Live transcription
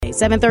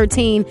Okay,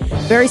 7:13.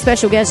 Very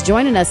special guest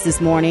joining us this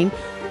morning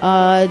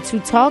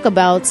to talk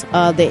about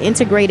the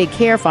Integrated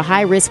Care for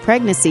High-Risk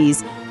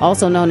Pregnancies,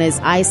 also known as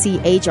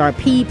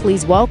ICHRP.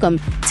 Please welcome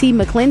T.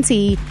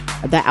 McClinty,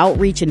 the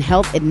Outreach and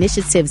Health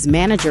Initiatives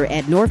Manager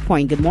at North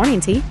Point. Good morning,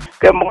 T.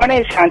 Good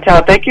morning,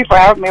 Chantel. Thank you for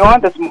having me on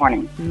this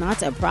morning.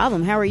 Not a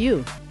problem. How are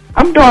you?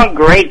 I'm doing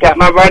great. Got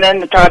my run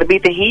in to try to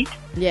beat the heat.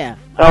 Yeah.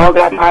 So I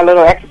got my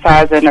little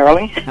exercise in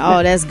early.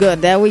 Oh, that's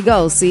good. There we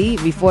go. See,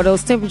 before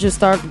those temperatures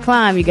start to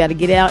climb, you got to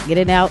get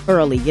it out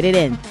early. Get it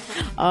in.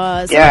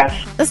 Yes.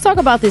 Let's talk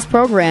about this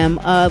program.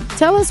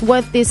 Tell us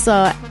what this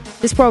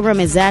program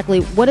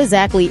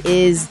exactly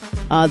is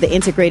the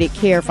Integrated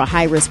Care for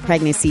High-Risk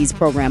Pregnancies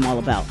program all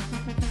about.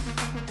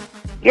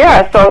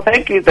 Yeah, so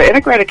thank you. The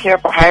Integrated Care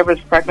for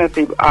High-Risk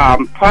Pregnancy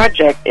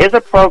project is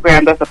a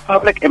program that's a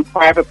public and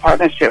private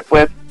partnership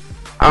with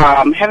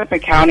Hennepin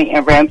County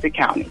and Ramsey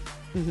County.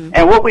 Mm-hmm.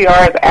 And what we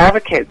are is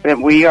advocates,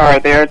 and we are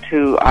there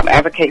to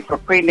advocate for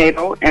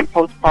prenatal and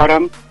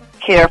postpartum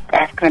care for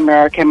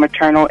African-American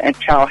maternal and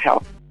child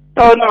health.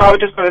 So, no, I was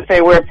just going to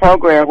say we're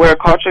a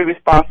culturally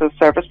responsive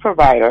service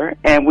provider,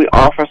 and we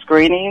offer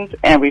screenings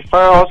and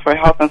referrals for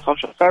health and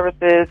social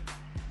services.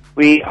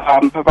 We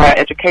provide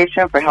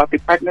education for healthy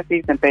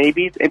pregnancies and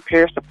babies and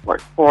peer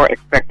support for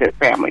expected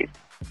families,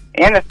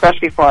 and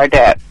especially for our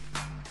dads.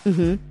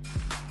 Mm-hmm.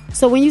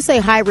 So when you say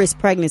high-risk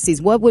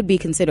pregnancies, what would be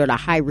considered a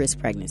high-risk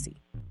pregnancy?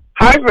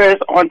 High risk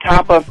on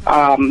top of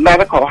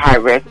medical high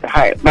risk.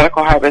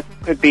 Medical high risk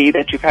could be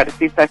that you've had a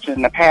C-section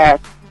in the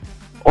past,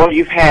 or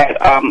you've had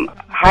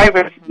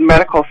high-risk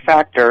medical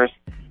factors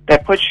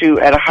that put you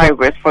at a high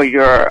risk for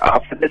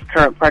this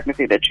current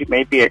pregnancy that you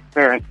may be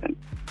experiencing.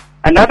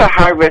 Another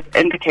high-risk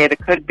indicator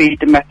could be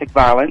domestic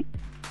violence.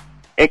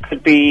 It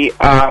could be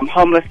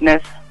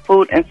homelessness,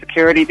 food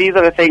insecurity. These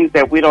are the things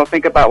that we don't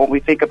think about when we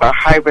think about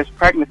high-risk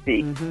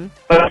pregnancy. Mm-hmm.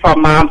 But if our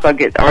moms are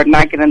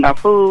not getting enough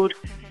food,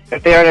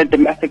 if they're in a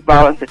domestic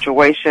violence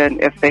situation,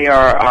 if they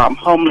are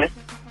homeless,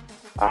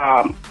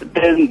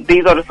 then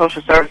these are the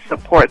social service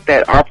support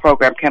that our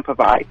program can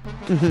provide.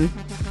 Mm-hmm.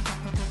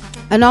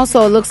 And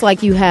also, it looks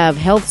like you have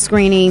health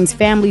screenings,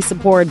 family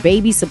support,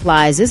 baby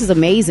supplies. This is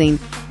amazing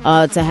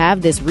to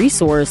have this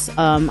resource.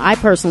 I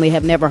personally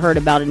have never heard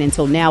about it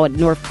until now at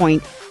North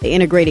Point, the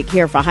Integrated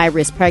Care for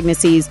High-Risk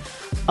Pregnancies.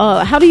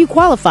 How do you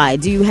qualify?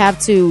 Do you have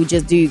to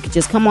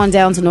just come on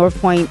down to North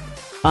Point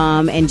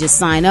and just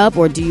sign up,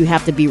 or do you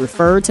have to be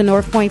referred to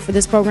North Point for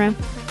this program?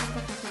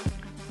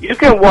 You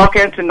can walk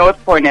into North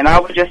Point, and I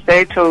would just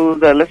say to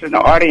the listening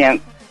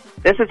audience,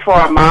 this is for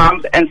our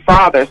moms and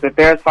fathers. If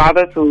there's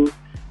fathers who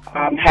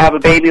have a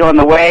baby on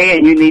the way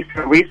and you need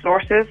some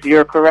resources,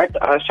 you're correct,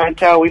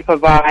 Chantel. We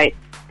provide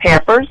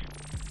Pampers,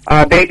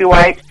 baby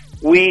wipes.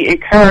 We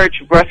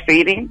encourage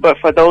breastfeeding, but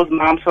for those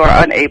moms who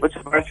are unable to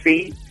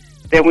breastfeed,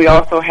 then we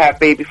also have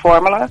baby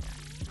formula.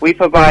 We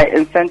provide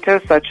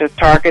incentives such as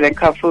Target and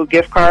Cup Food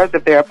gift cards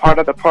if they're a part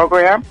of the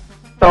program.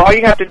 So all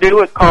you have to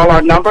do is call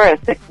our number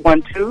at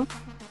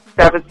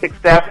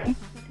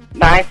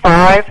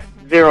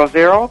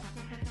 612-767-9500.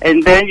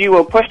 And then you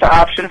will push the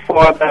option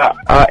for the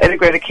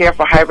Integrated Care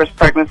for High-Risk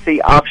Pregnancy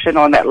option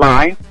on that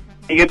line.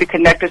 And you'll be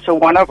connected to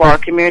one of our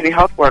community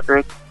health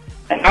workers.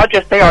 And I'll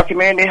just say our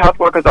community health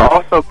workers are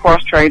also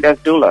cross-trained as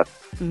doulas.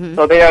 Mm-hmm.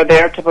 So they are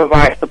there to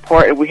provide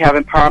support, and we have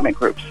empowerment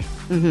groups.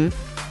 Mm-hmm.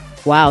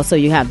 Wow, so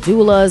you have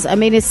doulas. I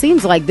mean, it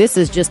seems like this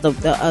is just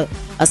a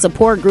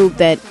support group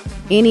that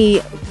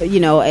I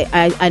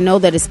know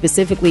that it's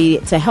specifically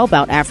to help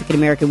out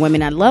African-American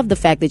women. I love the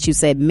fact that you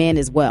said men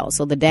as well,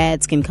 so the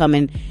dads can come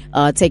and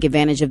take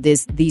advantage of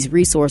these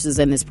resources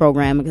in this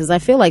program, because I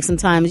feel like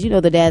sometimes,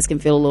 the dads can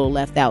feel a little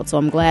left out. So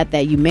I'm glad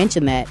that you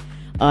mentioned that.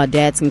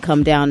 Dads can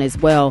come down as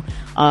well.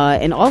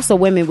 And also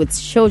women with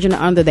children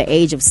under the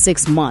age of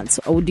 6 months.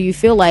 Do you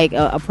feel like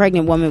a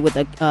pregnant woman with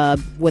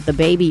a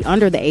baby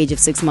under the age of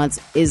 6 months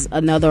is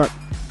another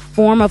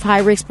form of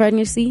high-risk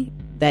pregnancy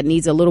that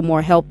needs a little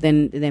more help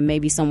than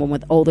maybe someone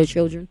with older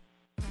children?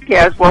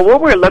 Yes, well, what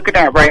we're looking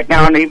at right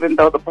now, and even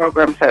though the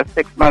program says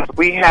 6 months,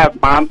 we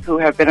have moms who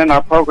have been in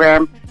our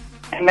program,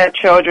 and their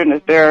children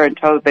is there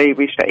until they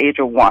reach the age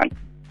of 1.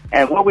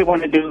 And what we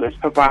want to do is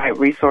provide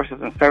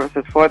resources and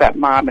services for that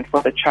mom and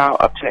for the child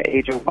up to the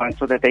age of 1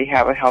 so that they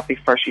have a healthy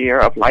first year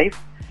of life.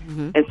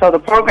 Mm-hmm. And so the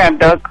program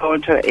does go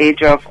into the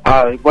age of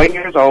 1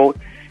 year old.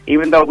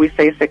 Even though we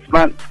say 6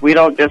 months, we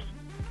don't just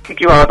kick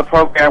you out of the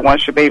program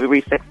once your baby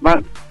reaches 6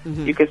 months.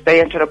 Mm-hmm. You can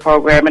stay into the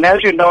program. And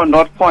as you know,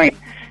 North Point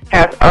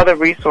has other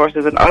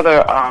resources and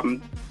other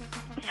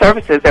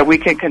services that we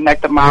can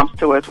connect the moms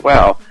to as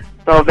well.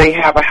 So if they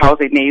have a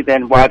housing need,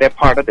 then while they're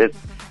part of this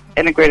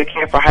Integrated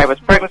Care for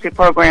High-Risk Pregnancy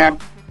program,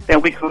 then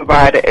we can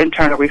provide an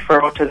internal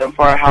referral to them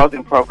for our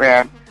housing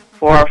program.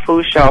 For our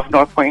food shelf,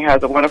 North Point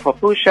has a wonderful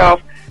food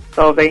shelf.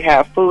 So if they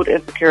have food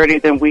insecurity,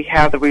 then we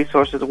have the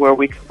resources where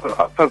we can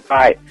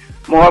provide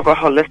more of a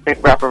holistic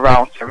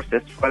wraparound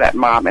services for that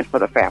mom and for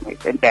the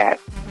families and dad.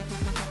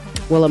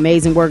 Well,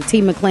 amazing work.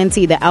 T.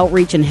 McClinty, the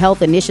Outreach and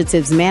Health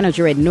Initiatives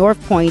Manager at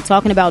North Point,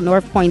 talking about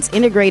North Point's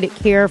Integrated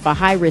Care for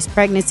High-Risk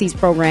Pregnancies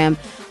program.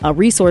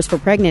 resource for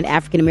pregnant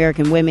African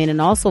American women and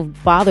also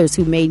fathers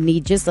who may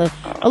need just a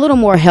little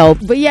more help.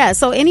 But yeah,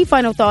 so any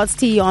final thoughts,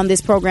 T, on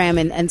this program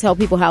and tell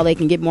people how they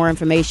can get more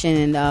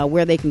information and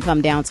where they can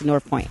come down to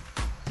North Point.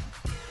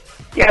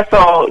 Yeah,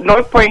 so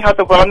North Point Health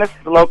and Wellness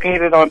is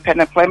located on Penn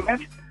and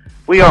Plymouth.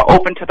 We are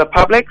open to the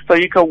public, so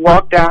you can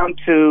walk down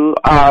to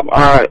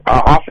our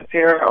office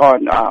here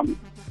on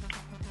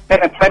Penn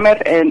and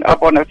Plymouth, and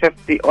up on the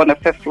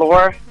fifth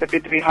floor.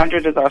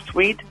 5300 is our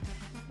suite,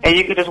 and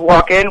you can just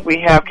walk in. We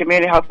have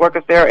community health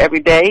workers there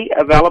every day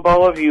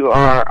available if you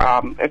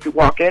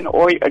walk in,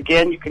 or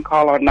again you can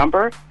call our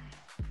number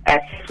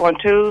at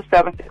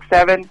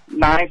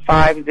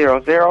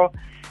 612-767-9500.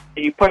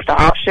 You push the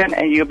option,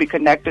 and you'll be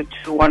connected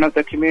to one of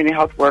the community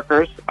health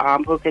workers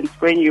who can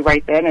screen you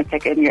right then and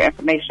take in your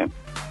information.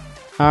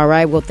 All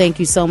right. Well, thank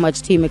you so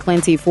much, T.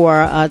 McClinty,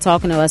 for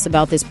talking to us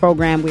about this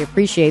program. We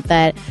appreciate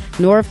that.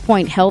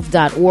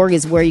 NorthPointHealth.org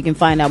is where you can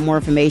find out more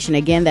information.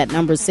 Again, that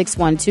number is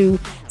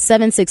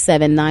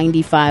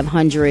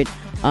 612-767-9500,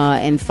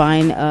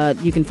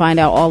 and you can find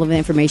out all of the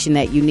information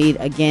that you need.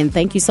 Again,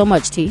 thank you so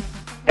much, T.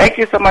 Thank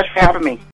you so much for having me.